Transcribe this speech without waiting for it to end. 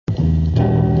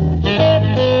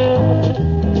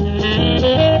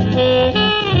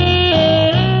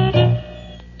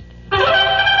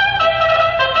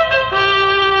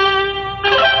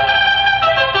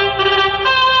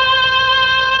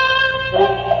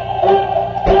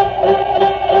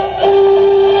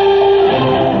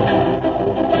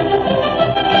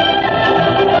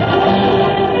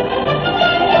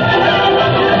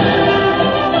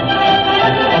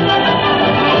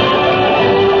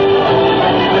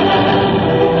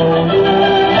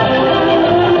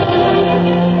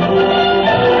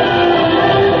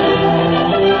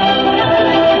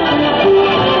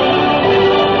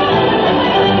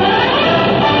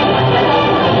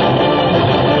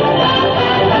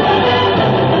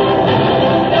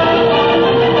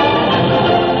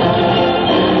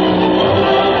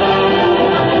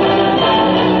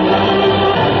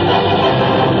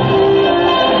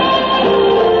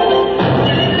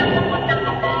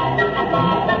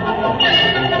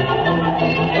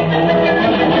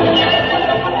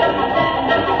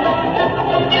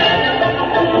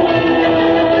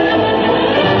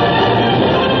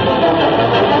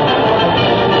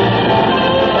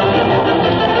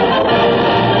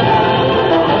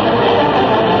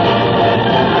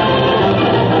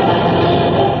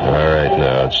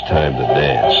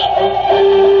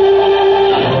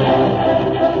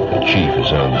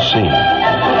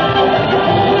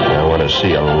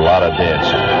of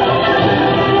dancing.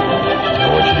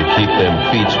 I want you to keep them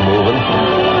feet moving.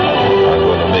 I'm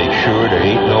going to make sure there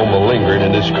ain't no malingering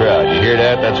in this crowd. You hear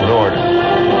that? That's an order.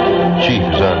 Chief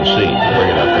is on the scene. Bring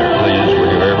it up there, please.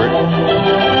 Will you, Herbert?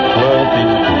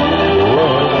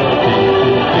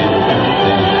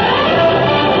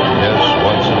 Yes,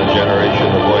 once in a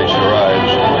generation the voice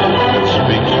arrives that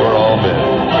speaks for all men.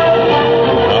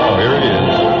 Now here it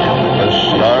is, the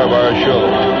star of our show,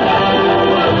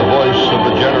 and the voice of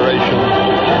the generation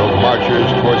of marchers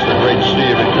towards the great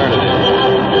sea of eternity.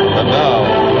 And now,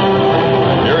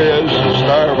 here he is, the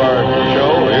star of our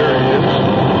show. Here he is.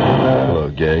 Hello,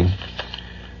 gang.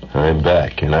 I'm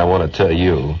back, and I want to tell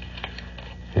you,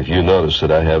 if you notice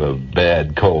that I have a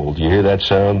bad cold, you hear that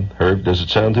sound, Herb? Does it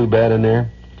sound too bad in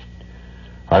there?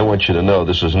 I want you to know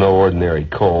this is no ordinary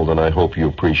cold, and I hope you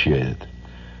appreciate it.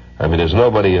 I mean, there's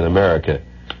nobody in America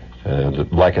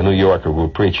like a New Yorker who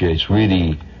appreciates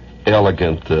really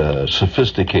elegant,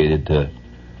 sophisticated,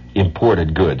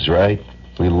 imported goods, right?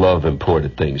 We love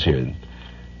imported things here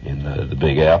in the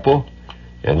Big Apple.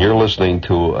 And you're listening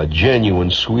to a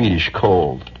genuine Swedish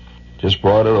cold. Just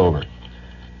brought it over.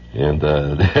 And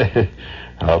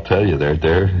I'll tell you, they're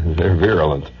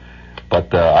virulent.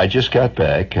 But I just got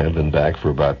back. I've been back for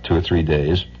about 2 or 3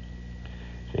 days.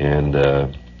 And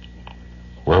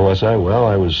where was I? Well,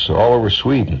 I was all over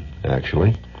Sweden,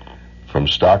 actually. From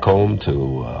Stockholm to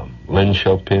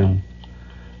Linköping.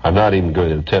 I'm not even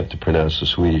going to attempt to pronounce the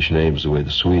Swedish names the way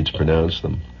the Swedes pronounce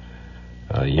them.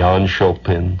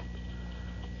 Jönköping,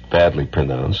 badly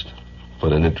pronounced,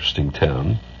 but an interesting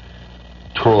town.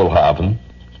 Trollhättan,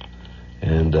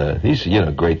 and these,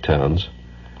 great towns.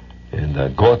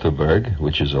 And Gothenburg,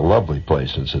 which is a lovely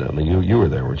place, incidentally. You were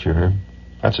there, weren't you, Herb?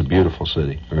 That's a beautiful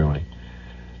city, really.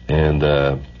 And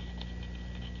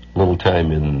little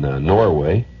time in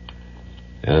Norway,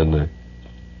 and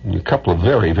a couple of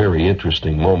very, very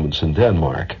interesting moments in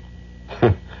Denmark.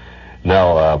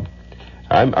 Now,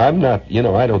 I'm not,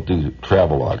 I don't do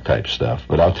travelogue type stuff,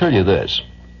 but I'll tell you this.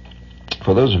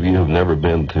 For those of you who've never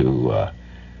been to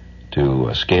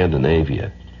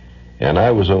Scandinavia, and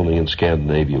I was only in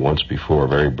Scandinavia once before,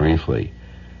 very briefly,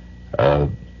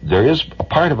 there is a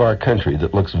part of our country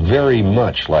that looks very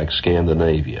much like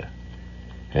Scandinavia.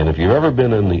 And if you've ever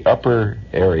been in the upper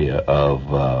area of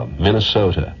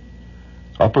Minnesota,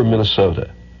 upper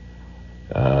Minnesota,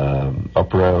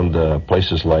 up around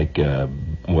places like,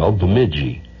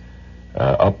 Bemidji,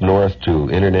 up north to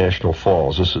International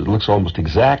Falls, it looks almost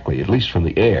exactly, at least from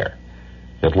the air,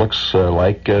 it looks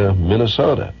like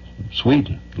Minnesota,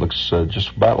 Sweden. It looks just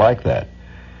about like that.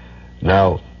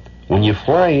 Now, when you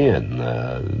fly in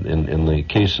the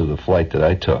case of the flight that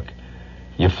I took,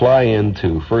 you fly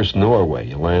into first Norway.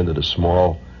 You land at a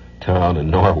small town in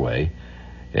Norway,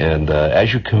 and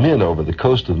as you come in over the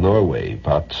coast of Norway,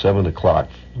 about 7 o'clock,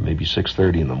 maybe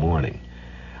 6:30 in the morning,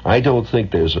 I don't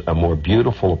think there's a more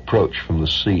beautiful approach from the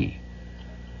sea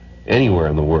anywhere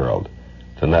in the world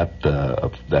than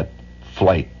that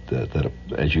flight that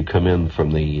as you come in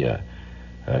from the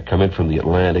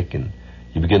Atlantic, and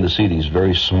you begin to see these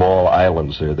very small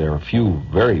islands. There are a few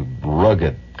very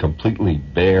rugged, completely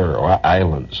bare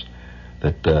islands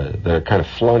that are kind of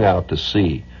flung out to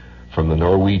sea from the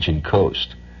Norwegian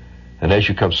coast. And as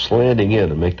you come slanting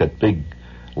in and make that big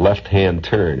left-hand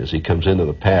turn as he comes into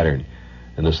the pattern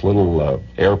in this little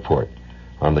airport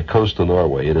on the coast of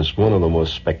Norway, it is one of the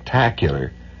most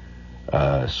spectacular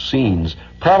scenes,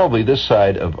 probably this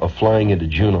side of flying into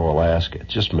Juneau, Alaska.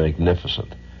 It's just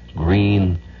magnificent,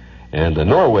 green, and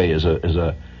Norway is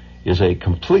a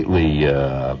completely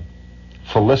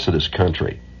felicitous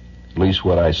country, at least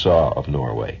what I saw of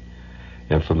Norway,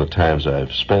 and from the times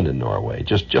I've spent in Norway,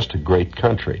 just a great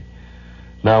country.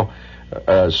 Now,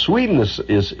 Sweden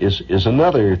is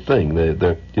another thing.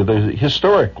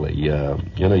 Historically,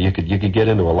 you could get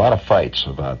into a lot of fights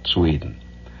about Sweden.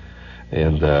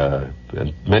 And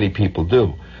many people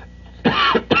do.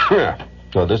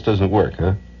 So this doesn't work,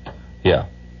 huh? Yeah.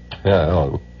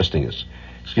 Oh, listing is.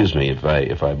 Excuse me if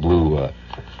I blew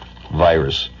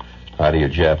virus out of your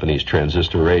Japanese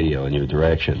transistor radio in your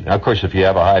direction. Now, of course, if you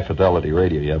have a high fidelity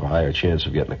radio, you have a higher chance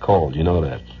of getting a cold. You know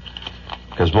that,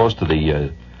 because most of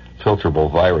the filterable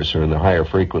virus are in the higher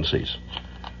frequencies.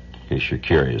 In case you're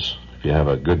curious, if you have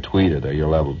a good tweeter there,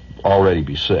 you'll already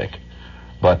be sick.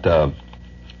 But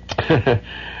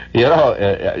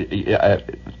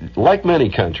like many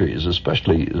countries,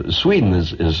 especially Sweden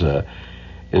is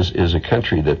a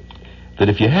country that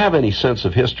if you have any sense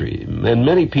of history, and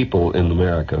many people in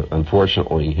America,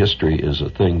 unfortunately, history is a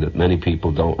thing that many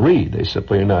people don't read. They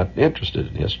simply are not interested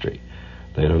in history.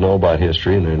 They don't know about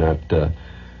history, and they're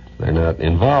They're not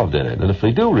involved in it. And if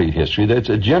they do read history,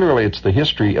 generally it's the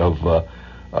history of the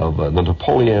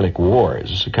Napoleonic Wars.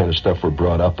 This is the kind of stuff we're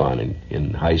brought up on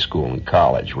in high school and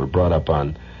college. We're brought up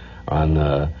on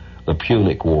the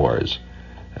Punic Wars.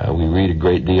 We read a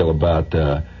great deal about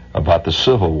the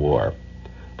Civil War.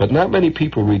 But not many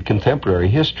people read contemporary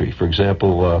history. For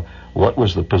example, what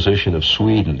was the position of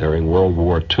Sweden during World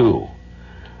War II?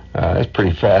 That's a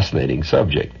pretty fascinating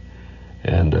subject,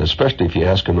 and especially if you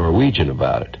ask a Norwegian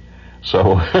about it.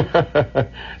 So,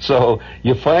 so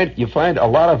you find a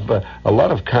lot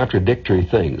of contradictory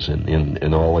things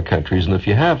in all the countries, and if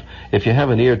you have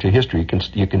an ear to history,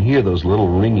 you can hear those little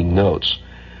ringing notes.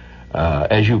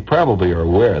 As you probably are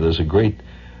aware, there's a great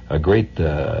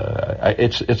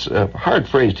it's a hard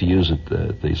phrase to use.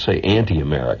 They say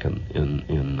anti-American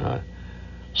in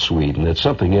Sweden. It's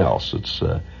something else.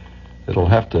 It'll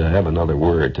have to have another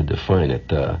word to define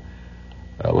it.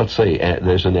 Let's say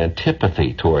there's an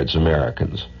antipathy towards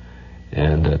Americans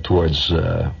and towards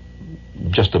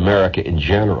just America in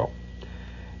general.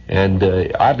 And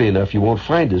oddly enough, you won't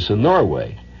find this in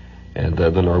Norway. And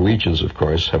the Norwegians, of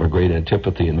course, have a great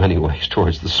antipathy in many ways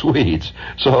towards the Swedes.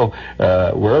 So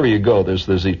wherever you go, there's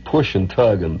the push and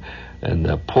tug and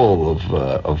pull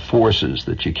of forces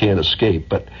that you can't escape.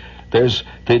 But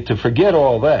to forget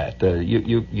all that,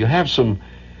 you have some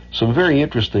very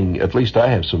interesting, at least I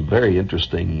have some very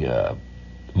interesting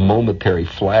momentary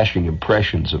flashing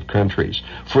impressions of countries.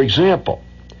 For example,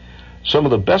 some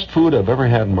of the best food I've ever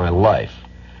had in my life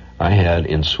I had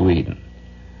in Sweden.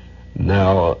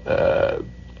 Now,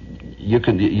 you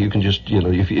can just,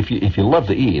 if you love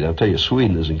to eat, I'll tell you,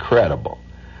 Sweden is incredible.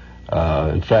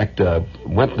 In fact,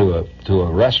 went to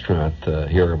a restaurant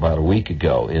here about a week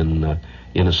ago in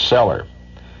a cellar.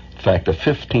 In fact, a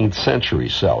 15th century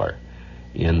cellar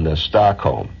in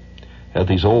Stockholm. Had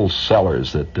these old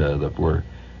cellars that were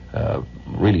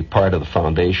really part of the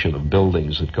foundation of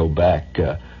buildings that go back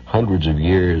hundreds of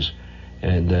years,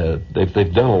 and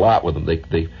they've done a lot with them.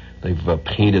 They've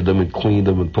painted them and cleaned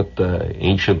them and put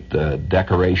ancient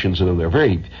decorations in them. They're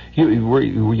very. Were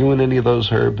you in any of those,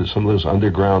 Herb? Some of those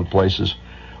underground places?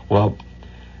 Well,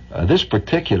 this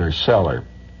particular cellar,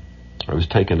 I was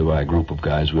taken by a group of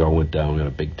guys. We all went down at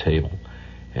a big table,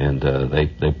 and they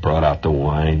brought out the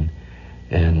wine,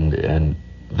 and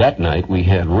that night we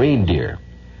had reindeer,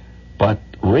 but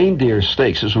reindeer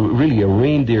steaks. This was really a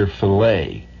reindeer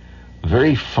fillet,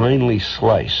 very finely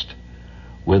sliced,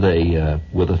 with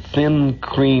a thin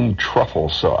cream truffle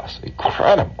sauce.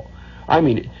 Incredible. I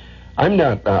mean, I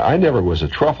never was a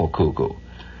truffle cuckoo.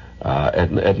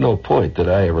 At no point did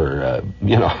I ever,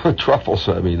 truffles.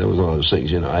 I mean, that was one of those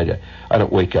things. I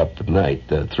don't wake up at night,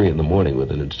 3 a.m,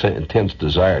 with an intense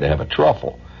desire to have a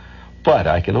truffle. But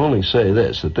I can only say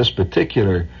this: that this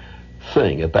particular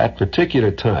thing, at that particular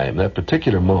time, that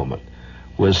particular moment,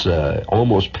 was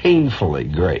almost painfully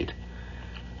great.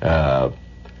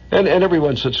 And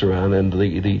everyone sits around, and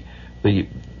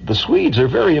the Swedes are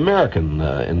very American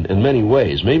in many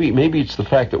ways. Maybe it's the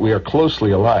fact that we are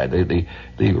closely allied. The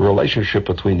relationship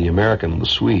between the American and the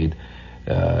Swede,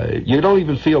 you don't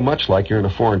even feel much like you're in a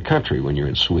foreign country when you're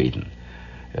in Sweden.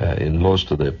 In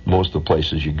most of the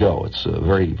places you go, it's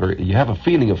very, very. You have a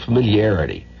feeling of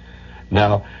familiarity.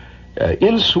 Now,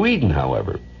 in Sweden,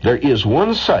 however, there is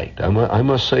one site. I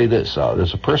must say this.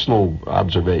 There's a personal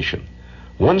observation.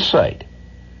 One site.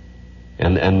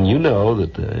 And you know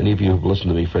that any of you who've listened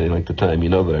to me for any length of time, you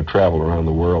know that I've traveled around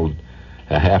the world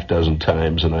a half dozen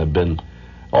times, and I've been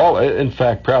in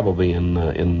fact, probably in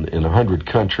 100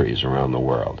 countries around the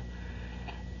world.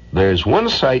 There's one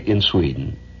site in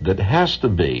Sweden that has to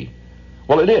be,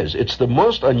 well, it is. It's the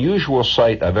most unusual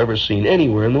site I've ever seen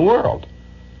anywhere in the world.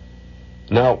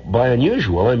 Now, by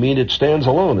unusual, I mean it stands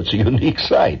alone. It's a unique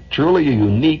site, truly a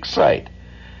unique site.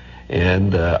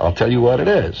 And I'll tell you what it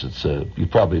is. It's you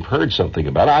probably have heard something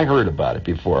about it. I heard about it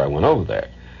before I went over there.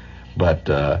 But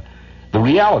the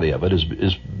reality of it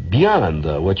is beyond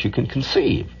what you can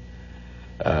conceive.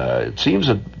 It seems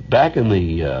that back in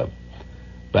the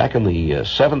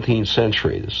 17th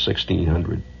century, the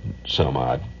 1600 some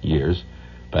odd years,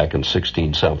 back in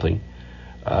 16 something,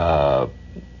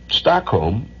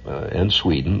 Stockholm and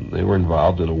Sweden, they were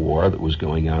involved in a war that was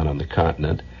going on the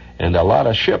continent. And a lot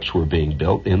of ships were being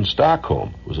built in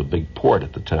Stockholm. It was a big port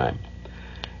at the time.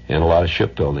 And a lot of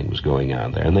shipbuilding was going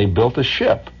on there. And they built a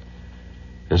ship,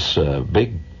 this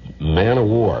big man of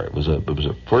war. It was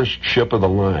a first ship of the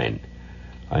line.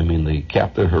 I mean, the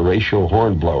Captain Horatio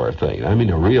Hornblower thing. I mean,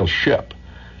 a real ship.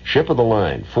 Ship of the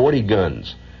line, 40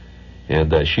 guns.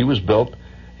 And she was built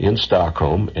in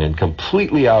Stockholm and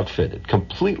completely outfitted,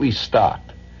 completely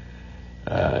stocked.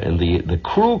 And the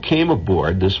crew came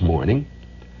aboard this morning.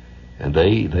 And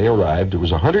they arrived. There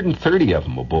was 130 of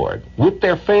them aboard with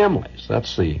their families.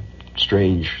 That's the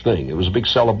strange thing. It was a big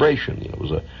celebration. It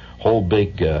was a whole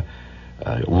big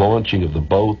launching of the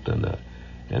boat and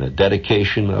a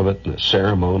dedication of it and a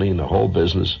ceremony and the whole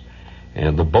business.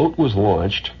 And the boat was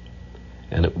launched,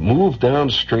 and it moved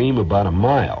downstream about a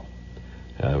mile,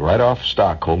 right off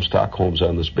Stockholm. Stockholm's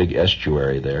on this big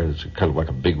estuary there. It's kind of like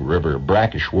a big river,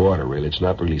 brackish water, really. It's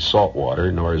not really salt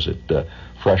water, nor is it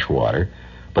fresh water,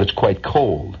 but it's quite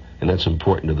cold, and that's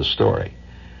important to the story.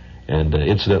 And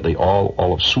incidentally, all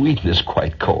of Sweden is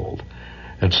quite cold.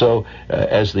 And so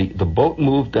as the boat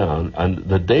moved down, on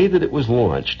the day that it was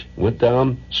launched, went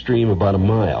downstream about a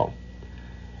mile,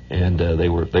 and they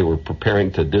were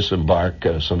preparing to disembark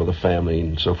some of the family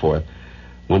and so forth,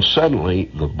 when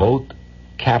suddenly the boat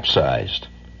capsized.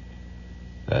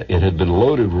 It had been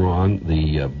loaded wrong.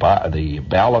 The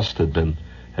ballast had been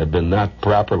not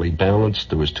properly balanced.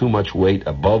 There was too much weight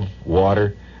above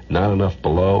water, not enough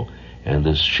below, and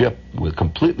this ship was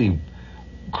completely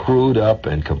crewed up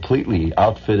and completely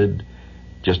outfitted,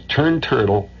 just turned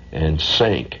turtle and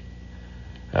sank.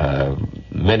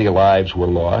 Many lives were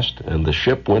lost, and the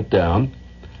ship went down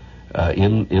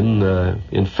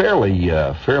in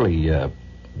fairly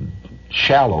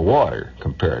shallow water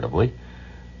comparatively,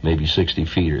 maybe 60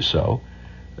 feet or so.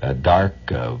 Dark,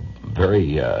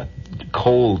 very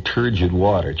cold, turgid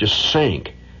water. Just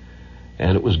sank,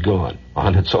 and it was gone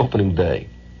on its opening day.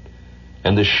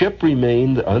 And the ship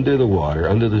remained under the water,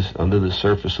 under the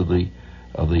surface of the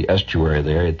estuary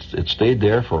there. It stayed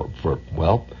there for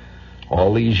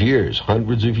all these years,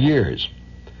 hundreds of years.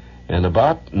 And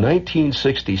about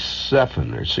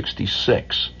 1967 or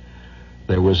 66,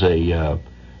 there was a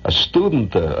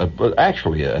student,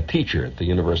 actually a teacher at the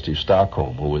University of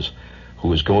Stockholm who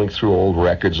was going through old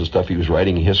records and stuff. He was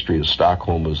writing a history of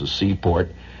Stockholm as a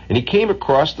seaport, and he came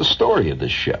across the story of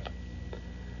this ship.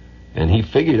 And he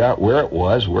figured out where it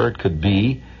was, where it could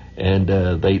be, and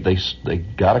they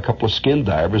got a couple of skin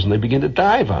divers, and they began to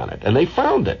dive on it, and they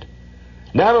found it.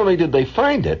 Not only did they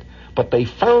find it, but they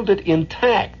found it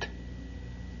intact.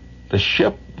 The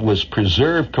ship was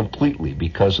preserved completely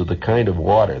because of the kind of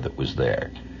water that was there,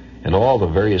 and all the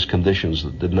various conditions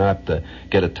that did not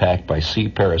get attacked by sea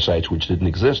parasites which didn't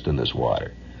exist in this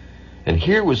water. And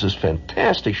here was this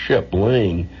fantastic ship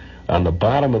laying on the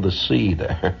bottom of the sea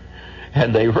there.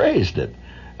 And they raised it.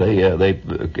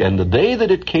 And the day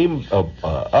that it came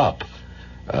up,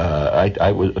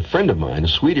 I was a friend of mine, a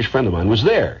Swedish friend of mine, was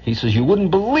there. He says, you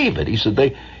wouldn't believe it. He said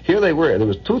here they were. There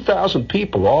was 2,000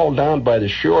 people all down by the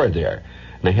shore there.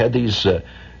 And they had these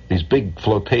big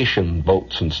flotation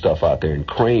boats and stuff out there, and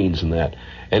cranes and that.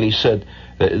 And he said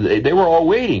they were all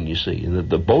waiting. You see, and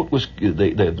the boat was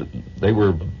they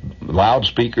were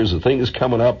loudspeakers. The thing is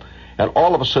coming up, and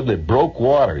all of a sudden it broke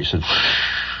water. He said,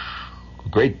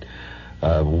 great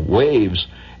waves,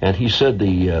 and he said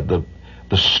the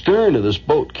stern of this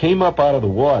boat came up out of the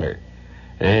water,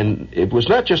 and it was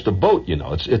not just a boat,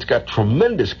 it's got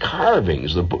tremendous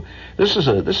carvings. This is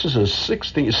a 16th,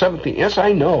 17th, yes,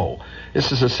 I know,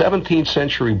 this is a 17th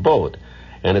century boat,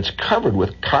 and it's covered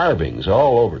with carvings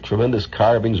all over, tremendous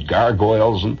carvings,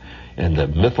 gargoyles, and the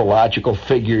mythological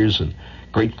figures, and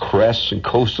great crests and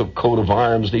coat of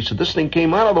arms. And he said this thing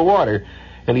came out of the water.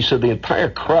 And he said the entire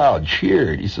crowd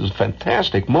cheered. He says,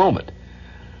 fantastic moment.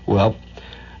 Well,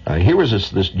 here was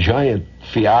this giant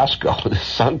fiasco, this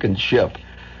sunken ship,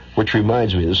 which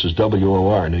reminds me, this is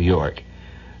WOR, New York.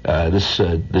 This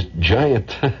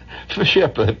giant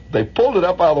ship, they pulled it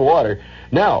up out of the water.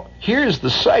 Now, here's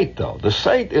the site, though. The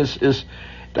site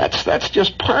that's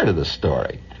just part of the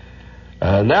story.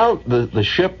 Now, the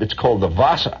ship, it's called the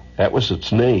Vasa. That was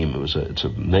its name. It's a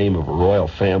name of a royal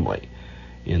family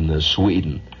in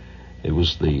Sweden. It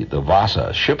was the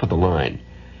Vasa, ship of the line.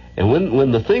 And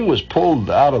when the thing was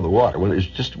pulled out of the water, when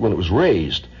it was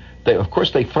raised,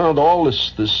 they found all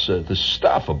this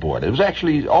stuff aboard. It was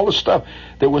actually all the stuff.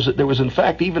 There was in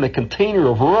fact even a container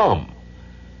of rum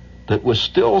that was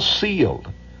still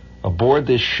sealed aboard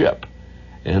this ship.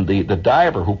 And the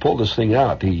diver who pulled this thing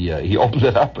out, he opened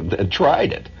it up and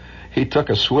tried it. He took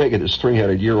a swig at his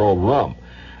 300-year-old rum.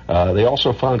 They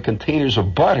also found containers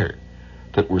of butter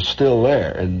that were still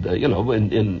there, and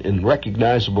in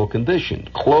recognizable condition,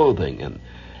 clothing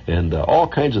and all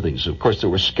kinds of things. Of course, there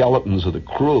were skeletons of the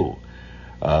crew.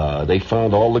 They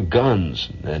found all the guns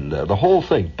and the whole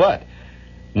thing. But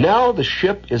now the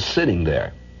ship is sitting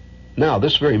there. Now,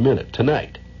 this very minute,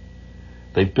 tonight,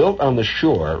 they've built on the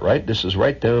shore. Right, this is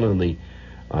right down on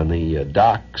the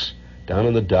docks, down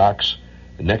on the docks,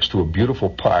 next to a beautiful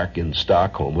park in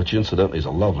Stockholm, which incidentally is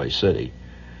a lovely city.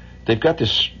 They've got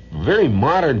this very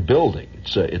modern building.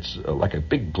 It's like a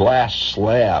big glass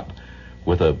slab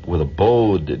with a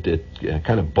bow that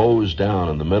kind of bows down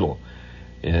in the middle,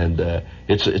 and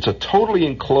it's a totally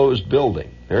enclosed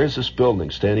building. There is this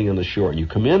building standing on the shore, and you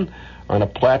come in on a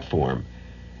platform,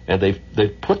 and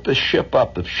they've put the ship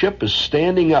up. The ship is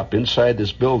standing up inside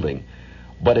this building,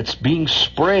 but it's being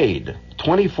sprayed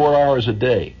 24 hours a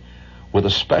day with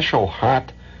a special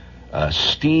hot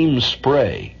steam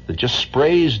spray that just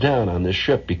sprays down on this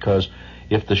ship, because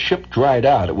if the ship dried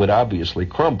out, it would obviously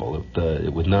crumble.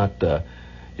 It would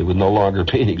no longer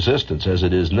be in existence as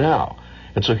it is now.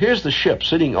 And so here's the ship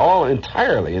sitting all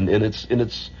entirely, and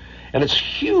it's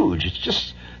huge. It's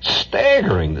just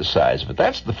staggering, the size of it.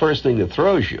 That's the first thing that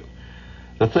throws you.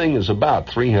 The thing is about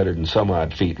 300 and some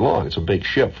odd feet long. It's a big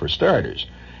ship for starters,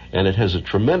 and it has a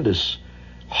tremendous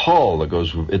hull that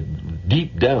goes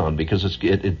deep down because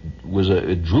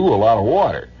it drew a lot of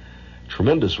water.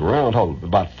 Tremendous round hull,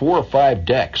 about 4 or 5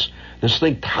 decks. This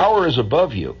thing towers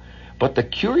above you, but the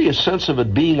curious sense of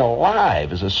it being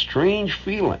alive is a strange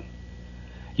feeling.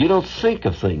 You don't think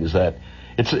of things that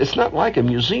it's not like a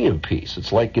museum piece.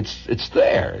 It's like it's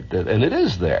there, and it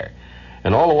is there.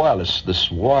 And all the while,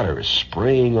 this water is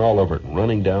spraying all over it and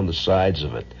running down the sides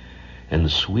of it. And the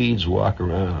Swedes walk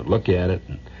around and look at it,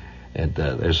 and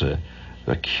there's a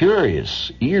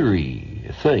curious,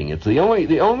 eerie thing. It's the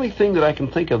only thing that I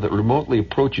can think of that remotely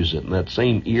approaches it, and that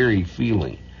same eerie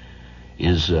feeling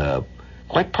is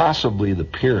quite possibly the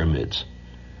pyramids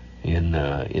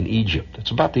in Egypt.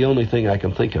 It's about the only thing I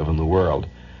can think of in the world.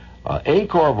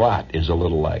 Angkor Wat is a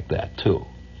little like that too,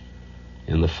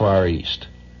 in the Far East.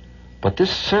 But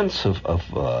this sense of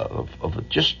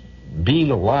just being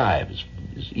alive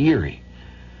is eerie.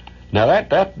 Now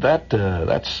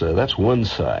that's one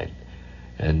side.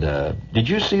 And did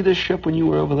you see this ship when you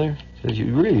were over there?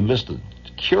 You really missed a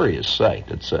curious sight.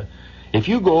 It's if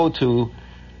you go to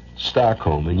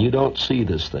Stockholm and you don't see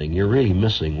this thing, you're really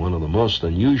missing one of the most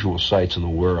unusual sights in the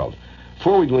world.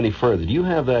 Before we go any further, do you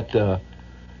have that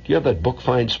book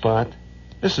find spot?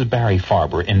 This is Barry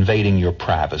Farber invading your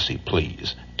privacy,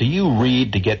 please. Do you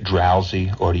read to get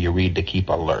drowsy, or do you read to keep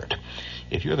alert?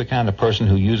 If you're the kind of person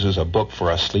who uses a book for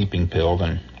a sleeping pill,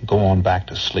 then go on back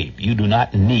to sleep. You do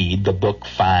not need the Book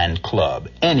Find Club.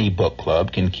 Any book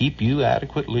club can keep you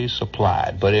adequately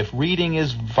supplied. But if reading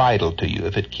is vital to you,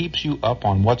 if it keeps you up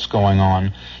on what's going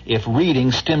on, if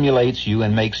reading stimulates you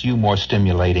and makes you more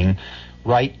stimulating,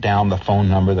 write down the phone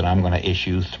number that I'm going to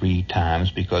issue 3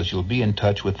 times, because you'll be in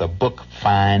touch with the Book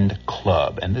Find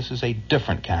Club. And this is a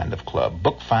different kind of club.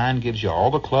 Book Find gives you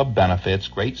all the club benefits,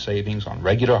 great savings on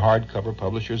regular hardcover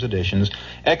publishers' editions,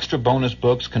 extra bonus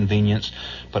books, convenience.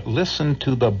 But listen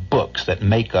to the books that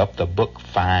make up the Book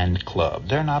Find Club.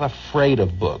 They're not afraid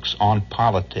of books on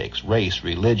politics, race,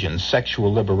 religion,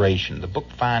 sexual liberation. The Book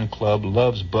Find Club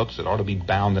loves books that ought to be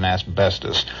bound in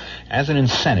asbestos. As an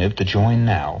incentive to join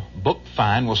now, Book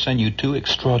Find will send you 2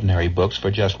 extraordinary books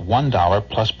for just $1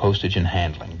 plus postage and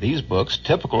handling. These books,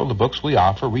 typical of the books we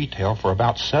offer, retail for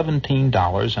about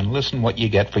 $17, and listen what you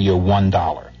get for your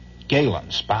 $1.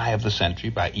 Galen, Spy of the Century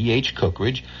by E.H.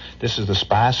 Cookridge. This is the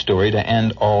spy story to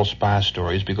end all spy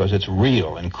stories, because it's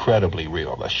real, incredibly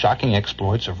real. The shocking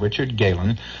exploits of Richard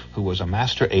Galen, who was a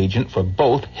master agent for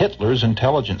both Hitler's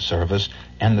intelligence service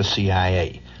and the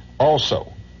CIA.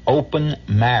 Also, Open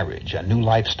Marriage, a new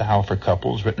lifestyle for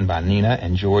couples, written by Nina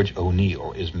and George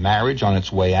O'Neill. Is marriage on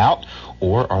its way out,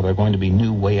 or are there going to be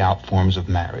new way out forms of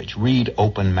marriage? Read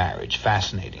Open Marriage.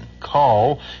 Fascinating.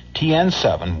 Call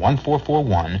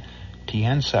TN7-1441,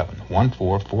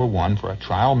 TN7-1441 for a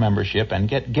trial membership, and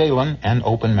get Galen and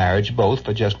Open Marriage both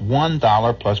for just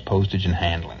 $1 plus postage and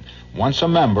handling. Once a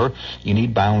member, you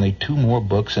need buy only 2 more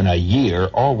books in a year,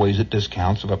 always at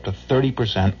discounts of up to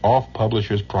 30% off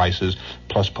publishers' prices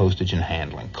plus postage and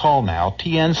handling. Call now,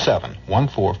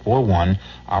 TN7-1441,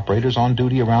 operators on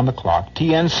duty around the clock,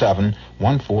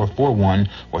 TN7-1441,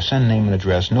 or send name and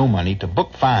address, no money, to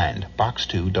Book Find, Box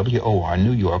 2, WOR,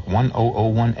 New York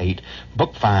 10018,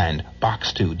 Book Find,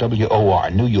 Box 2, WOR,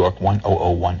 New York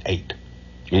 10018.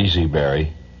 Easy,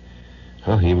 Barry.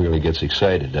 Oh, he really gets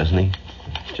excited, doesn't he?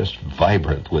 Just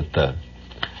vibrant with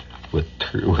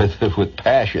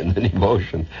passion and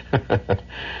emotion.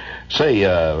 Say,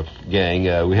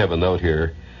 gang, we have a note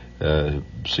here,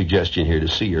 suggestion here to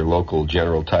see your local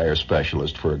General Tire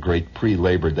specialist for a great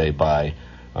pre-Labor Day buy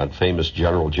on famous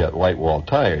General Jet Whitewall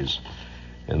tires.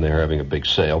 And they're having a big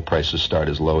sale. Prices start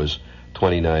as low as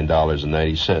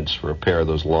 $29.90 for a pair of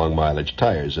those long mileage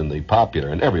tires in the popular,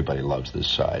 and everybody loves this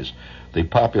size, the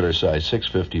popular size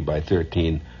 650 by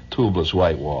 13 tubeless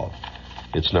Whitewall.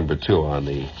 It's number 2 on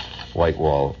the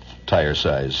Whitewall tire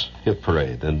size hit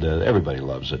parade, and everybody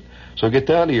loves it. So get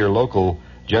down to your local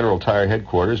General Tire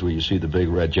headquarters where you see the big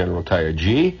red General Tire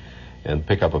G and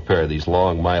pick up a pair of these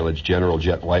long mileage General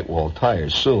Jet Whitewall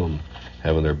tires soon,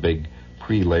 having their big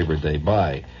pre-Labor Day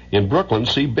buy. In Brooklyn,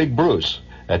 see Big Bruce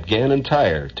at Gannon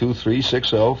Tire,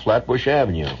 2360 Flatbush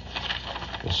Avenue.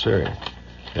 Yes, sir.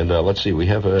 And let's see, we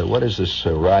have what is this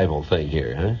rival thing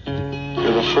here, huh?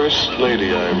 You're the first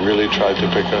lady I really tried to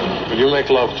pick up. Will you make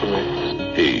love to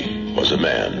me? He was a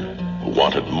man who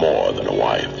wanted more than a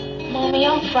wife. Mommy,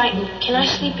 I'm frightened. Can I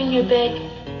sleep in your bed?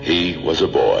 He was a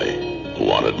boy who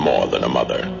wanted more than a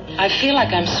mother. I feel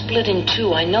like I'm split in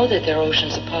two. I know that they're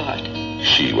oceans apart.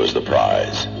 She was the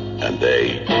prize, and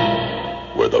they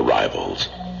were the rivals.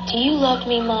 Do you love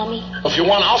me, Mommy? If you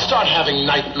want, I'll start having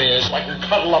nightmares so I can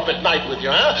cuddle up at night with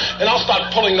you, huh? And I'll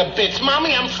start pulling the bits.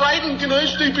 Mommy, I'm frightened. Can I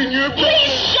sleep in your bed?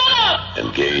 Please, shut up!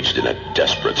 Engaged in a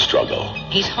desperate struggle.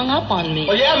 He's hung up on me.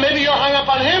 Well, yeah, maybe you're hung up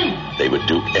on him. They would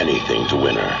do anything to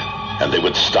win her, and they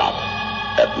would stop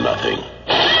at nothing.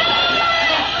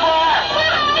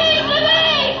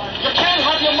 You can't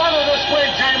have your mother this way,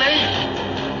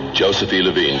 Jamie. Joseph E.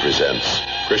 Levine presents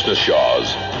Krishna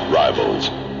Shaw's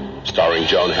Rivals, starring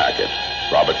Joan Hackett,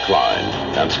 Robert Klein,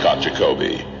 and Scott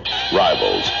Jacoby.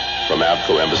 Rivals from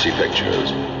Avco Embassy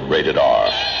Pictures. Rated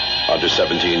R. Under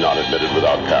 17, not admitted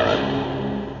without parent.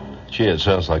 Gee, it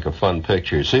sounds like a fun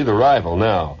picture. See The Rival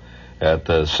now at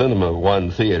the Cinema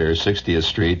One Theater, 60th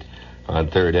Street on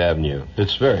 3rd Avenue.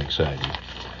 It's very exciting.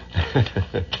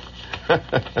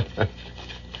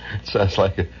 It sounds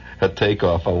like a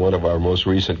takeoff on one of our most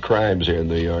recent crimes here in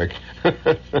New York.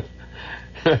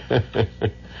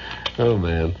 Oh,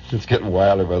 man, it's getting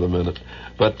wilder by the minute.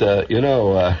 But,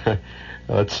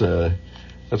 let's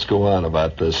go on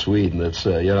about Sweden. It's,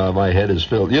 my head is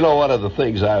filled. You know, one of the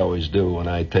things I always do when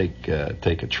I take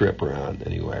a trip around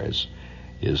anywhere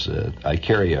is I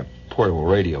carry a portable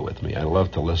radio with me. I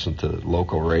love to listen to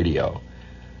local radio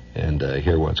and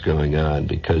hear what's going on,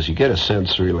 because you get a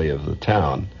sense, really, of the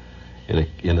town in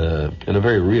a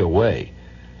very real way.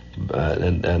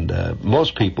 And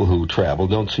most people who travel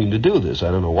don't seem to do this.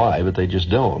 I don't know why, but they just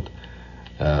don't.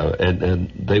 And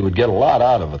they would get a lot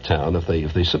out of a town if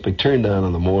they simply turned down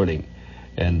in the morning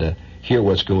and hear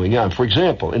what's going on. For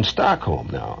example, in Stockholm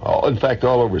now, in fact,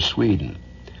 all over Sweden,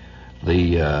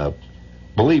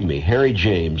 believe me, Harry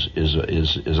James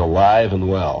is alive and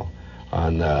well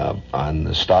on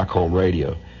the Stockholm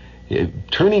radio.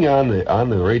 Turning on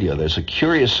the radio, there's a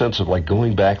curious sense of like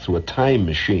going back through a time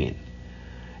machine.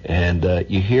 And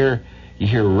you hear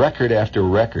record after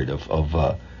record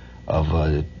of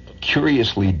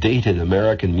curiously dated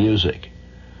American music,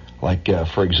 like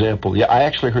for example, I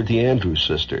actually heard the Andrews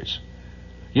Sisters.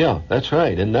 Yeah, that's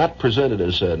right, and not presented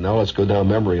as now let's go down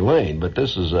memory lane, but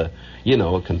this is a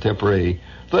contemporary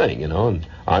thing, and on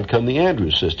come the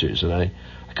Andrews Sisters, and I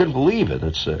couldn't believe it.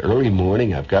 It's early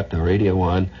morning. I've got the radio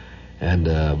on, and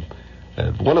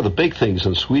one of the big things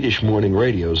on Swedish morning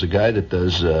radio is a guy that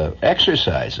does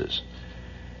exercises.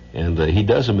 And he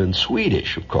does them in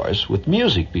Swedish, of course, with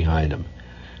music behind him.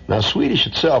 Now, Swedish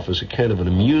itself is a kind of an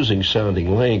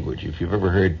amusing-sounding language. If you've ever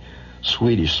heard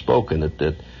Swedish spoken,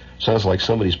 it sounds like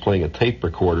somebody's playing a tape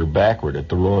recorder backward at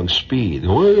the wrong speed. And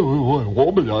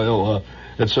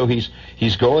so he's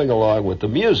going along with the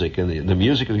music, and the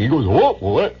music, he goes,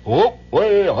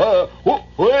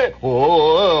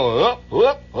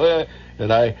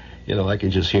 and I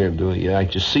can just hear him doing, I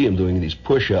just see him doing these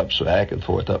push-ups back and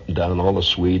forth, up and down, and all the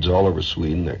Swedes all over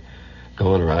Sweden, they're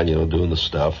going around, doing the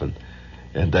stuff, and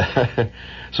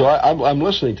so I'm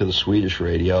listening to the Swedish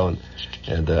radio,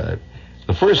 and the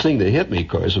first thing that hit me, of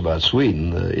course, about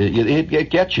Sweden, it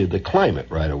gets you the climate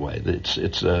right away.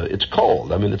 It's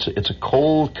cold. I mean, it's a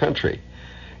cold country,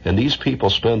 and these people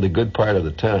spend a good part of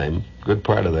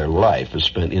their life is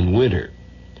spent in winter,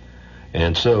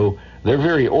 and so they're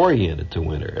very oriented to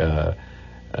winter.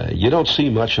 You don't see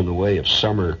much in the way of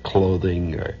summer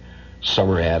clothing or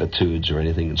summer attitudes or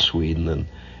anything in Sweden,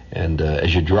 and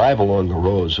as you drive along the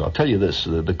roads, I'll tell you this: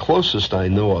 the closest I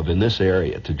know of in this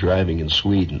area to driving in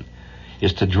Sweden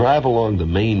is to drive along the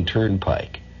main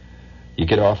turnpike. You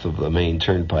get off of the main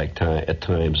turnpike at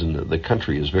times, and the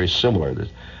country is very similar.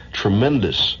 There's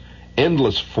tremendous,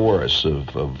 endless forests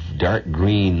of dark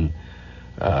green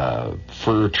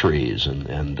fir trees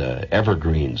and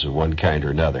evergreens of one kind or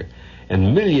another,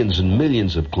 and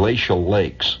millions of glacial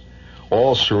lakes,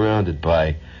 all surrounded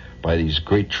by these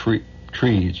great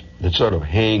trees that sort of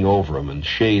hang over them and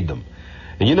shade them.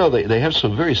 And they have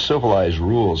some very civilized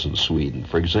rules in Sweden.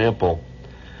 For example,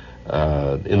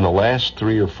 in the last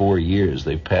 3 or 4 years,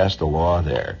 they've passed a law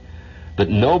there that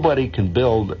nobody can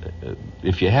build.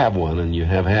 If you have one and you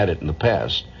have had it in the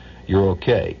past, you're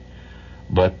okay.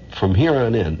 But from here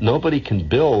on in, nobody can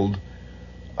build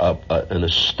an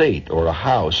estate or a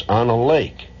house on a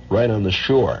lake right on the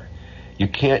shore. You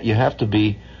can't. You have to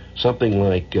be something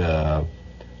like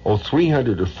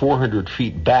 300 or 400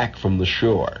 feet back from the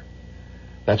shore.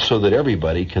 That's so that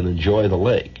everybody can enjoy the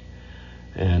lake.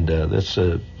 And that's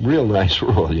a real nice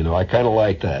rule, you know. I kind of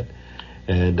like that.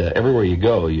 And everywhere you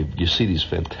go, you see these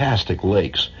fantastic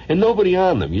lakes. And nobody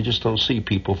on them. You just don't see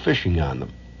people fishing on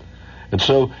them. And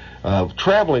so,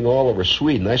 traveling all over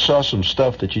Sweden, I saw some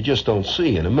stuff that you just don't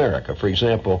see in America. For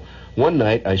example, one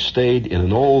night I stayed in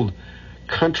an old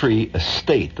country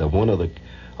estate of one of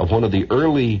the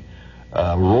early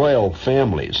royal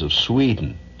families of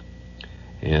Sweden.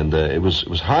 And it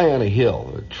was high on a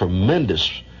hill, a tremendous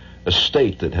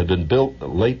estate that had been built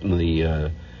late in the,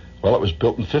 it was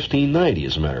built in 1590,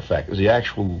 as a matter of fact. It was the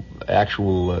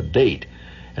actual date.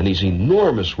 And these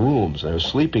enormous rooms. I was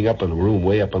sleeping up in a room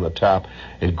way up on the top,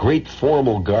 and great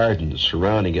formal gardens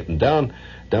surrounding it. And down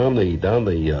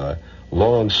the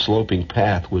long sloping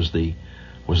path was the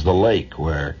lake,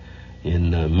 where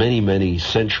in many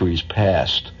centuries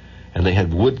past, and they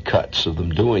had woodcuts of them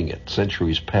doing it.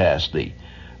 Centuries past, the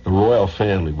royal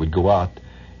family would go out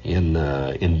in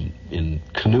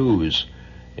canoes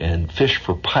and fish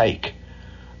for pike.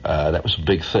 That was a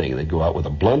big thing. They'd go out with a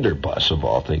blunderbuss, of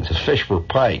all things, to fish for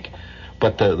pike.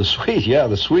 But the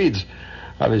Swedes,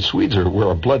 Swedes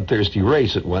were a bloodthirsty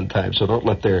race at one time, so don't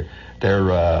let their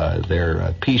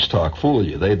peace talk fool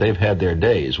you. They've had their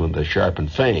days when they sharpen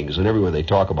fangs, and everywhere they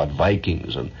talk about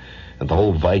Vikings, and the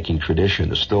whole Viking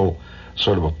tradition is still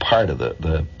sort of a part of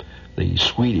the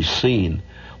Swedish scene.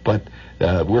 But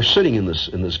we're sitting in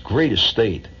this great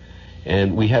estate,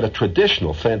 and we had a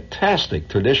fantastic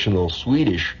traditional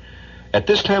Swedish, at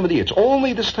this time of the year. It's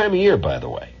only this time of year, by the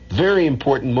way. Very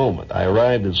important moment. I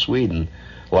arrived in Sweden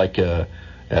at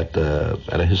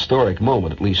a historic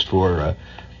moment, at least for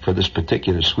this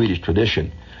particular Swedish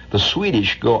tradition. The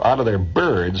Swedish go out of their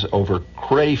birds over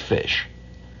crayfish.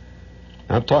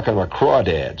 I'm talking about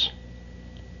crawdads.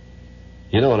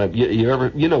 You know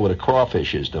what a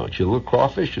crawfish is, don't you? A little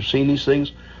crawfish. You've seen these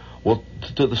things. Well,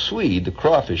 to the Swede, the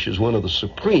crawfish is one of the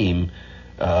supreme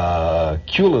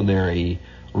culinary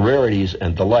rarities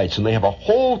and delights, and they have a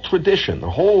whole tradition, a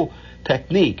whole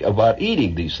technique about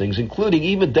eating these things, including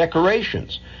even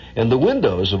decorations. And the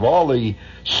windows of all the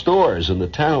stores in the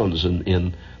towns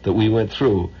that we went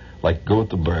through, like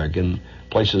Gothenburg and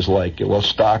places like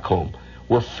Stockholm,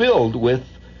 were filled with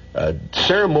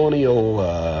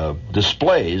ceremonial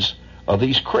displays of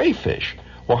these crayfish.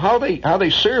 Well, how they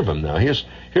serve them now? Here's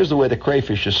the way the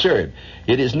crayfish is served.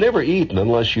 It is never eaten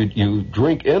unless you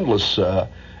drink endless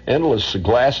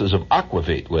glasses of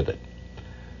aquavit with it.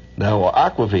 Now,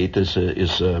 aquavit is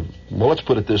let's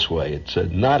put it this way: it's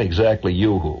not exactly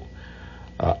yoo-hoo.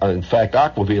 In fact,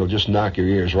 aquavit will just knock your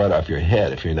ears right off your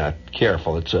head if you're not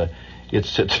careful. It's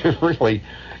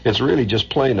really just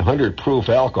plain 100 proof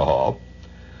alcohol,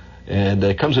 and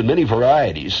it comes in many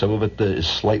varieties. Some of it is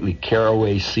slightly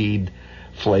caraway seed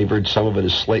flavored. Some of it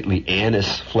is slightly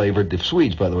anise flavored. The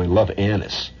Swedes, by the way, love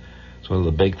anise. It's one of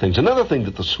the big things. Another thing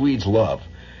that the Swedes love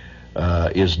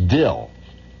is dill.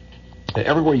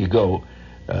 Everywhere you go,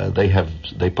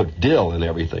 they put dill in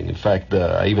everything. In fact,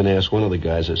 I even asked one of the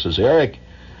guys, I says, Eric,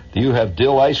 do you have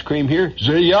dill ice cream here? He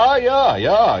said,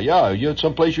 yeah. You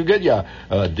someplace you get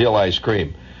dill ice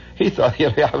cream. He thought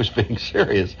I was being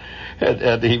serious,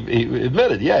 and he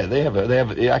admitted,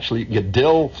 they actually get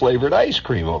dill flavored ice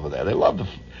cream over there. They love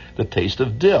the taste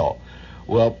of dill.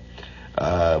 Well,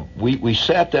 we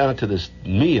sat down to this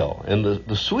meal, and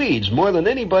the Swedes, more than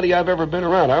anybody I've ever been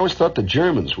around, I always thought the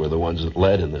Germans were the ones that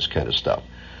led in this kind of stuff.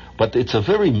 But it's a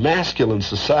very masculine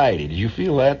society. Did you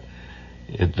feel that?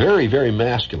 It's very, very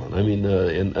masculine. I mean,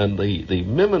 and the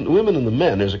women and the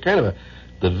men, there's a kind of a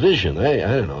division. I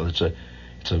don't know. It's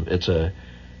a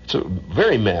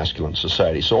very masculine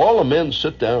society. So all the men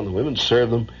sit down, the women serve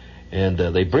them, and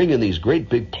they bring in these great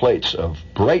big plates of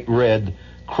bright red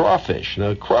crawfish.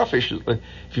 Now, crawfish, if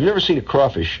you've never seen a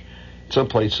crawfish, some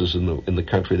places in the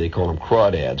country they call them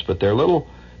crawdads, but they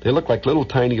look like little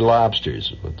tiny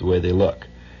lobsters with the way they look.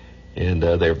 And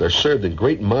they're served in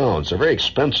great mounds. They're very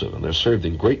expensive, and they're served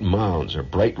in great mounds. They're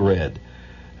bright red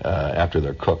after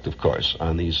they're cooked, of course,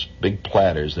 on these big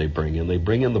platters they bring in. They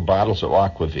bring in the bottles of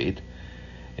aquavit,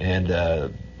 and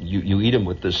you eat them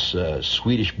with this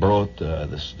Swedish brot,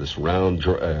 this round,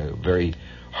 very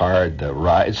hard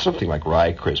rye. It's something like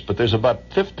rye crisp, but there's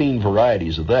about 15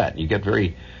 varieties of that. You get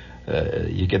very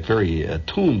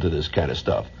attuned to this kind of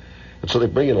stuff. And so they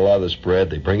bring in a lot of this bread,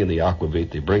 they bring in the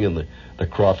aquavit, they bring in the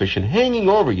crawfish, and hanging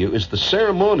over you is the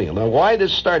ceremonial. Now, why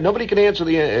this started, nobody can answer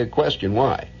the question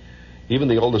why, even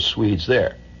the oldest Swedes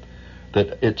there.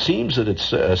 That it seems that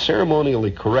it's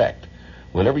ceremonially correct.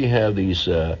 Whenever you have these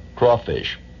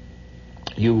crawfish,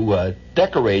 you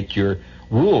decorate your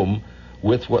room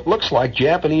with what looks like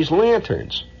Japanese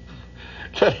lanterns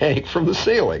that hang from the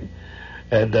ceiling.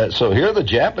 And so here are the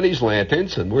Japanese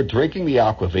lanterns, and we're drinking the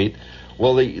aquavit.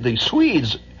 Well, the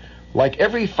Swedes, like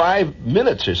every 5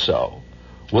 minutes or so,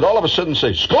 would all of a sudden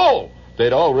say, "Skål!"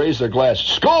 They'd all raise their glass,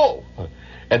 "Skål!"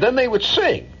 And then they would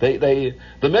sing. The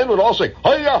men would all sing,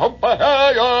 "Skål!"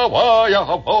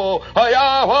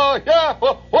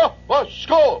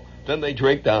 Then they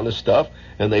drink down the stuff,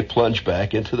 and they plunge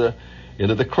back into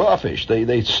the crawfish.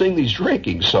 They sing these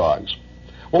drinking songs.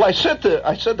 Well, I said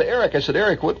to Eric,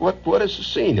 Eric, what is the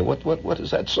scene? And what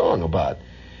is that song about?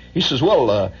 He says,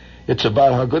 well, it's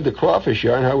about how good the crawfish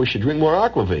are and how we should drink more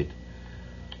aquavit.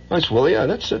 I said, well, yeah,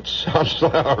 that sounds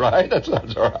all right. That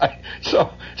sounds all right.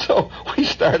 So we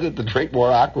started to drink more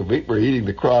aquavit. We're eating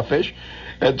the crawfish.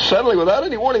 And suddenly, without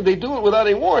any warning, they do it without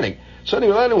any warning. Suddenly,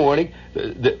 without any warning,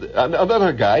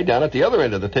 another guy down at the other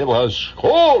end of the table has,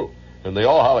 "Skål!" And they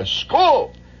all holler,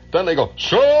 "Skål!" Then they go,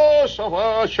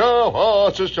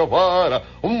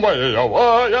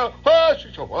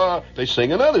 they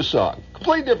sing another song,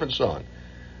 completely different song.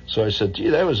 So I said, gee,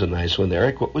 that was a nice one,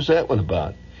 Eric. What was that one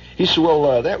about? He said,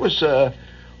 well,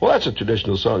 that's a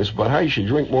traditional song. It's about how you should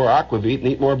drink more aquavit and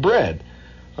eat more bread.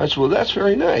 I said, well, that's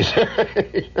very nice.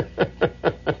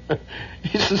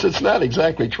 He says, it's not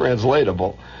exactly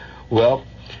translatable. Well,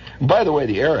 by the way,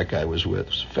 the Eric I was with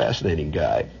was a fascinating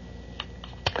guy.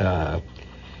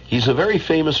 He's a very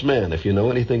famous man, if you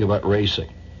know anything about racing.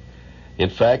 In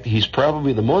fact, he's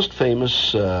probably the most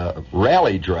famous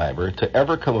rally driver to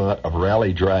ever come out of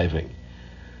rally driving.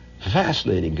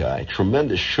 Fascinating guy,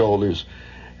 tremendous shoulders,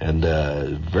 and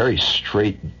very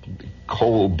straight,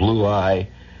 cold blue eye,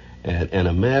 and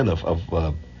a man of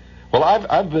well,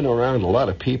 I've been around a lot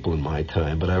of people in my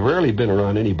time, but I've rarely been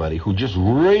around anybody who just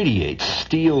radiates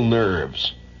steel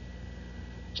nerves.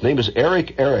 His name is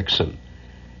Eric Ericsson.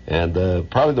 And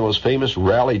probably the most famous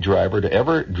rally driver to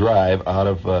ever drive out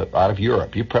of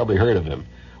Europe. You've probably heard of him.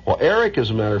 Well, Eric,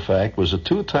 as a matter of fact, was a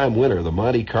 2-time winner of the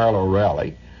Monte Carlo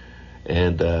Rally.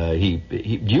 And do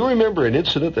you remember an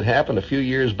incident that happened a few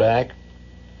years back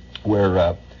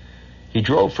where he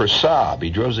drove for Saab? He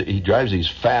drives these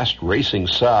fast racing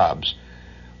Saabs.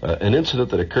 An incident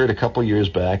that occurred a couple years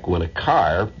back when a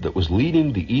car that was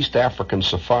leading the East African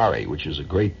Safari, which is a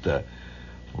great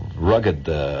rugged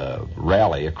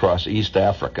rally across East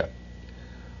Africa,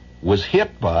 was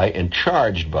hit by and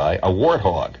charged by a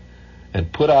warthog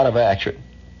and put out of action.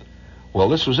 Well,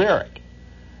 this was Eric.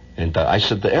 And I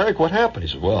said to Eric, what happened? He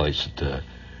said, well, there's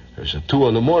at 2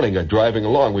 in the morning, driving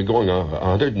along, we're going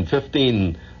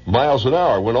 115 miles an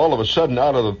hour, when all of a sudden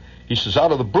out of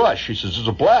the brush, he says, there's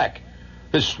a black.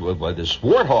 This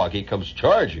warthog, he comes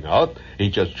charging out. He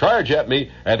just charged at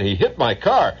me, and he hit my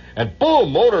car, and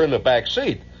boom, motor in the back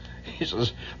seat. He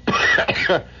says,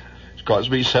 it's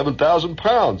cost me 7,000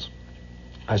 pounds.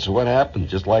 I said, what happened?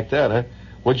 Just like that, huh?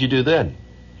 What'd you do then?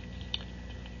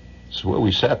 So well,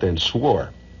 we sat there and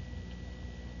swore.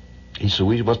 He said,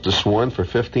 we must have sworn for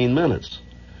 15 minutes.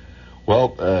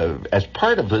 Well, as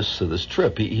part of this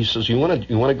trip, he says, you want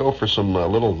to go for some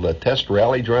little test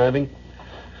rally driving?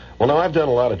 Well, now, I've done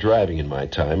a lot of driving in my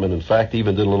time, and in fact,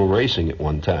 even did a little racing at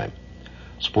one time,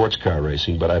 sports car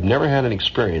racing, but I've never had an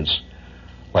experience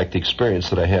like the experience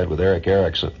that I had with Eric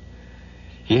Ericsson.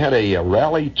 He had a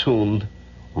rally-tuned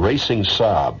racing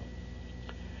Saab,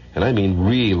 and I mean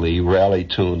really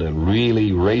rally-tuned and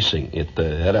really racing. It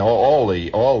had all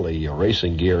the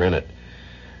racing gear in it,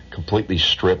 completely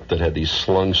stripped, that had these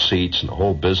slung seats and the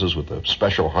whole business with the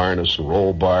special harness and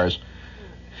roll bars.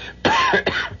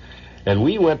 And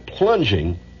we went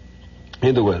plunging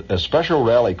into a special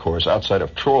rally course outside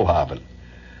of Trollhaven,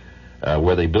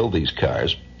 where they build these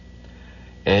cars.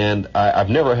 And I've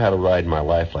never had a ride in my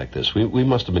life like this. We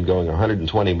must have been going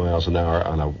 120 miles an hour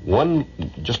on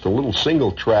just a little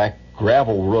single track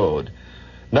gravel road,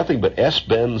 nothing but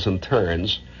S-bends and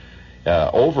turns,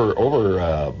 over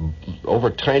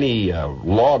tiny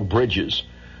log bridges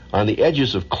on the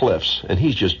edges of cliffs, and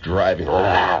he's just driving.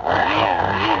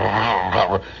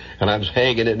 And I'm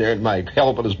hanging in there, and my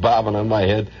helmet is bobbing on my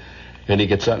head. And he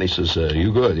gets out and he says,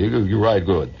 you good, you ride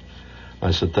good. I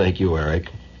said, thank you,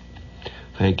 Eric.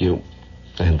 Thank you.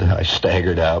 And I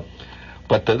staggered out.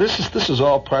 But this is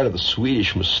all part of the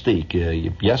Swedish mystique.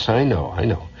 Yes, I know.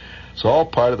 It's all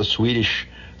part of the Swedish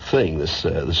thing, this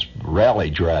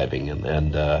rally driving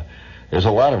and There's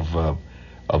a lot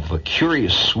of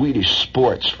curious Swedish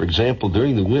sports. For example,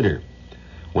 during the winter,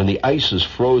 when the ice is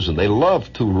frozen, they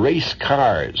love to race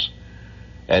cars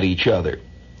at each other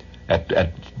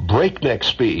at breakneck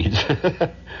speeds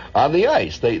on the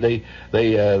ice. They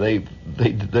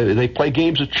play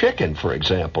games of chicken, for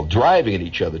example, driving at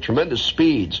each other, tremendous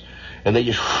speeds, and they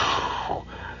just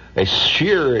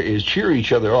cheer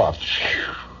each other off.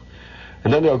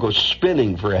 And then they'll go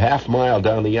spinning for a half mile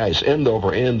down the ice, end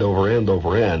over end over end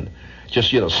over end,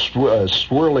 just,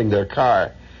 swirling their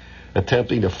car,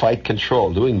 attempting to fight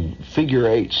control, doing figure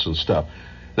eights and stuff.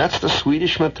 That's the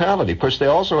Swedish mentality. Of course, they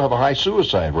also have a high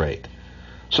suicide rate.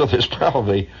 So there's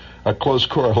probably a close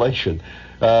correlation.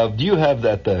 Do you have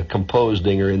that composed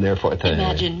dinger in there for today?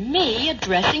 Imagine me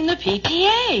addressing the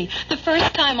PTA, the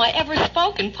first time I ever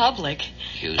spoke in public.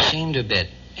 You seemed a bit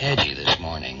edgy this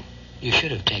morning. You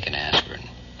should have taken aspirin.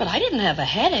 But I didn't have a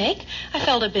headache. I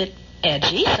felt a bit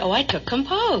edgy, so I took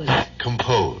Compose.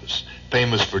 Compose,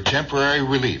 famous for temporary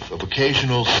relief of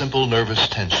occasional simple nervous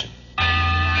tension.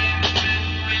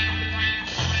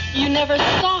 You never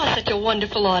saw such a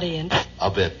wonderful audience.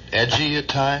 A bit edgy at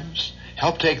times?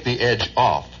 Help take the edge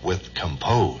off with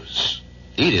Compose.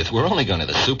 Edith, we're only going to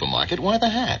the supermarket. Why the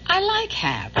hat? I like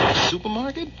hats.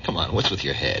 Supermarket? Come on, what's with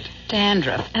your head?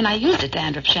 Dandruff, and I used a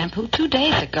dandruff shampoo 2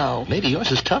 days ago. Maybe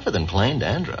yours is tougher than plain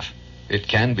dandruff. It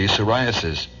can be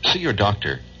psoriasis. See your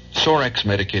doctor. Sorex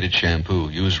medicated shampoo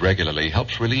used regularly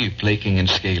helps relieve flaking and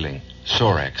scaling.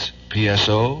 Sorex,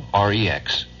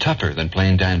 P-S-O-R-E-X, tougher than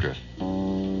plain dandruff.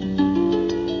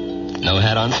 No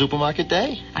hat on supermarket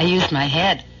day? I used my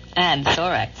head and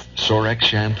Sorex. Sorex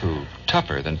shampoo,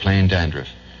 tougher than plain dandruff.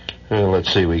 Well,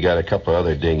 let's see, we got a couple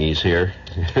other dingies here.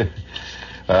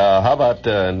 How about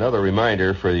another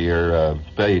reminder for your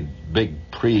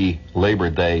big pre-Labor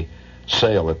Day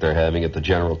sale that they're having at the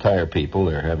General Tire people.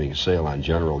 They're having a sale on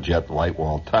General Jet light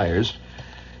wall tires,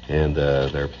 and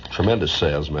they're tremendous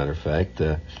sales, matter of fact.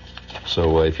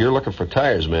 So if you're looking for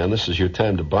tires, man, this is your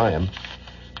time to buy them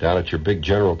down at your big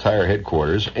General Tire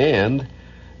headquarters. And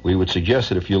we would suggest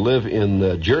that if you live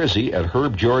in Jersey, at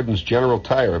Herb Jordan's General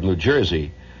Tire of New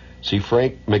Jersey, see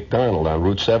Frank McDonald on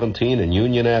Route 17 and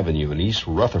Union Avenue in East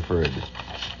Rutherford.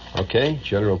 Okay,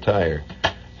 General Tire.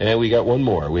 And we got one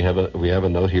more. We have a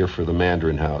note here for the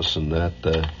Mandarin House, and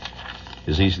that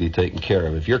is easily taken care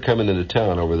of. If you're coming into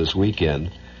town over this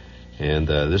weekend, and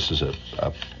this is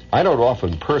I don't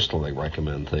often personally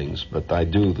recommend things, but I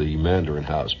do the Mandarin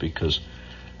House because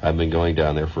I've been going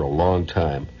down there for a long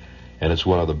time, and it's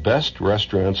one of the best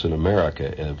restaurants in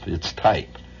America of its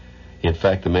type. In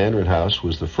fact, the Mandarin House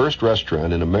was the first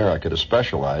restaurant in America to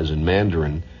specialize in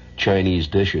Mandarin Chinese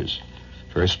dishes.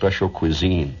 Very special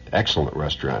cuisine. Excellent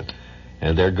restaurant.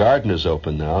 And their garden is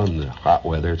open now in the hot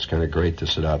weather. It's kind of great to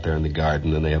sit out there in the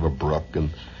garden, and they have a brook,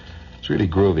 and it's really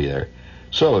groovy there.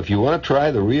 So if you want to try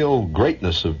the real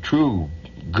greatness of true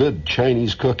good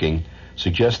Chinese cooking,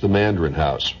 suggest the Mandarin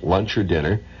House, lunch or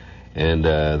dinner. And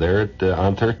they're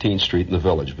on 13th Street in the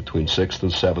Village, between 6th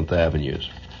and 7th Avenues,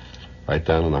 right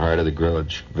down in the heart of the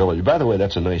Village. By the way,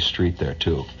 that's a nice street there,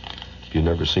 too. If you've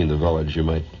never seen the Village, you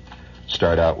might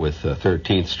start out with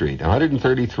 13th Street.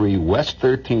 133 West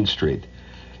 13th Street.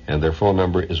 And their phone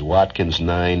number is Watkins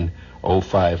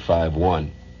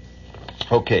 90551.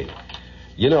 Okay.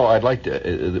 I'd like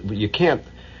to...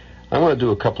 I want to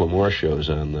do a couple of more shows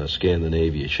on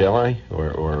Scandinavia, shall I?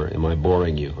 Or am I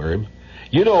boring you, Herb?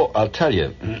 I'll tell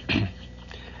you,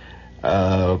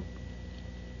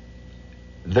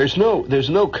 there's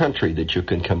no country that you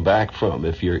can come back from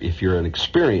if you're an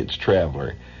experienced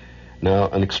traveler. Now,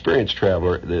 an experienced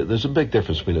traveler, there's a big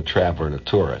difference between a traveler and a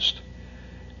tourist.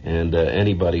 And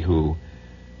anybody who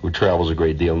travels a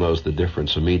great deal knows the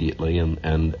difference immediately.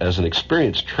 And as an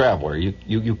experienced traveler,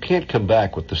 you can't come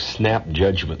back with the snap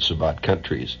judgments about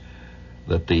countries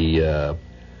that the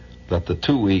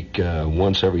 2-week,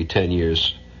 once every 10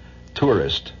 years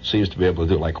tourist seems to be able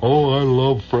to do, like, oh, I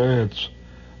love France,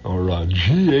 or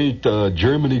gee, ain't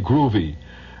Germany groovy.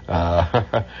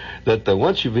 That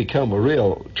once you become a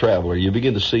real traveler, you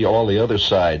begin to see all the other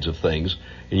sides of things,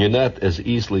 and you're not as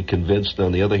easily convinced.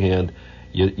 On the other hand,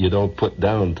 you don't put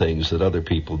down things that other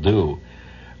people do.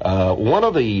 One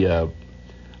of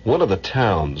the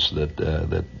towns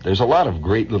that there's a lot of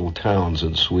great little towns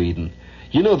in Sweden.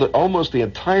 You know that almost the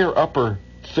entire upper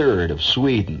third of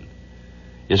Sweden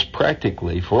is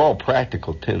practically, for all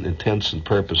practical intents and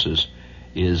purposes,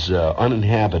 is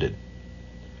uninhabited.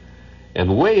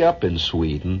 And way up in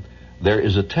Sweden, there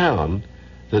is a town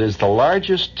that is the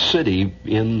largest city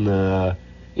in the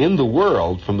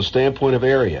world from the standpoint of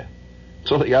area.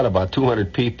 It's only got about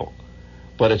 200 people.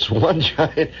 But it's one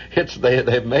giant.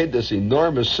 They've made this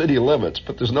enormous city limits,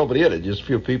 but there's nobody in it. Just a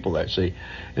few people there. See,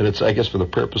 and it's, I guess, for the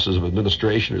purposes of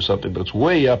administration or something. But it's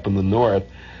way up in the north,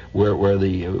 where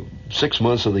the 6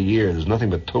 months of the year there's nothing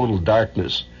but total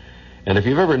darkness. And if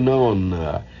you've ever known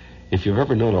a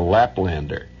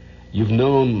Laplander, you've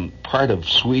known part of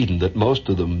Sweden that most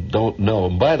of them don't know.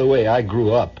 And by the way, I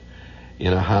grew up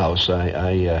in a house.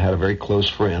 I had a very close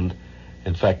friend.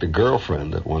 In fact, a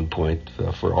girlfriend at one point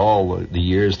for all the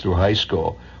years through high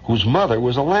school, whose mother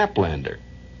was a Laplander,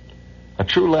 a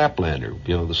true Laplander.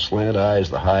 You know, the slant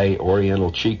eyes, the high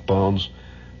oriental cheekbones,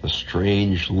 the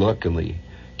strange look, and the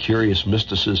curious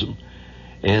mysticism.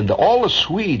 And all the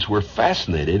Swedes were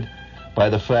fascinated by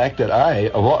the fact that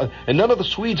and none of the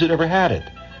Swedes had ever had it.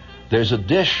 There's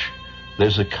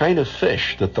a kind of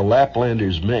fish that the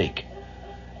Laplanders make.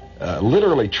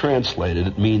 Literally translated,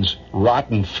 it means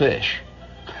rotten fish.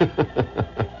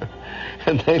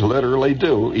 And they literally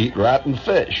do eat rotten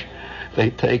fish.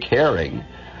 They take herring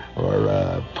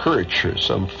or perch or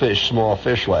some fish, small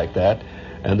fish like that,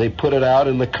 and they put it out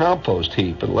in the compost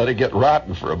heap and let it get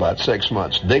rotten for about 6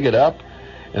 months. Dig it up,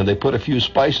 and they put a few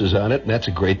spices on it, and that's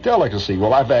a great delicacy.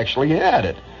 Well, I've actually had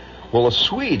it. Well, the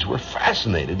Swedes were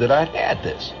fascinated that I'd had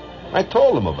this. I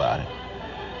told them about it.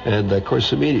 And, of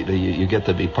course, immediately you get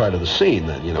to be part of the scene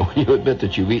then, you know, when you admit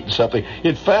that you've eaten something.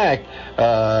 In fact,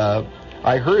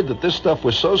 I heard that this stuff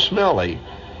was so smelly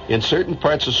in certain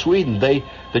parts of Sweden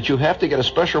that you have to get a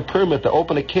special permit to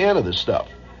open a can of this stuff.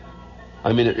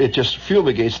 I mean, it just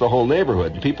fumigates the whole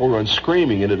neighborhood, and people run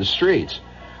screaming into the streets.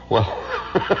 Well,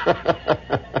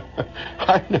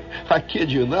 I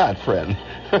kid you not, friend.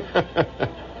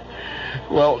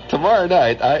 Well, tomorrow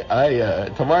night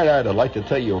I'd like to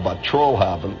tell you about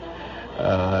Trollhaven.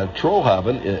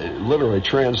 Trollhaven, literally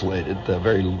translated,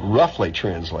 very roughly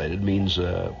translated, means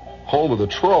home of the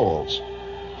trolls.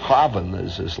 Haven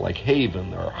is like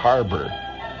haven or harbor,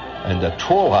 and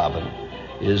Trollhaven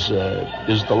is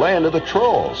the land of the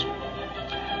trolls.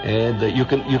 And you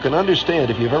can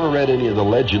understand, if you've ever read any of the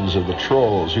legends of the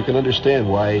trolls, you can understand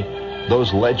why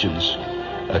those legends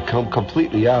come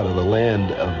completely out of the land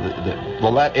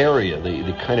of that area,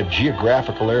 the kind of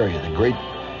geographical area, the great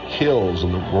hills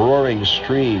and the roaring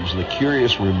streams and the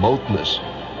curious remoteness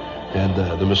and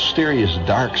the mysterious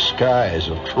dark skies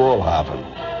of Trollhaven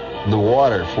and the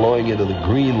water flowing into the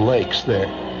green lakes there.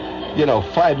 You know,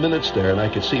 5 minutes there and I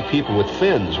could see people with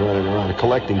fins running around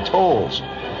collecting tolls.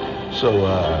 So,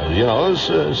 you know, as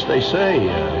they say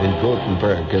in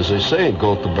Gothenburg,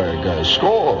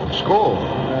 skål,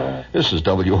 skål. This is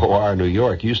WOR New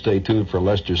York. You stay tuned for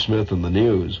Lester Smith and the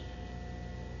news.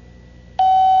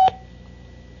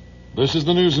 This is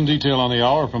the news in detail on the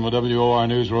hour from the WOR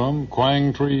newsroom.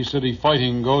 Quang Tri City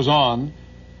fighting goes on.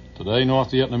 Today,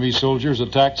 North Vietnamese soldiers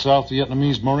attacked South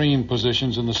Vietnamese Marine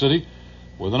positions in the city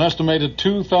with an estimated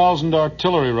 2,000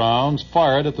 artillery rounds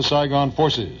fired at the Saigon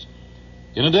forces.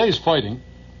 In a day's fighting,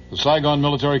 the Saigon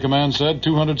Military Command said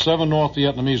 207 North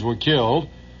Vietnamese were killed,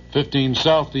 15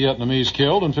 South Vietnamese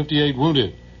killed, and 58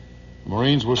 wounded. The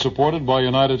Marines were supported by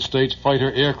United States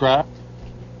fighter aircraft.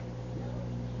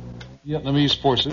 Vietnamese forces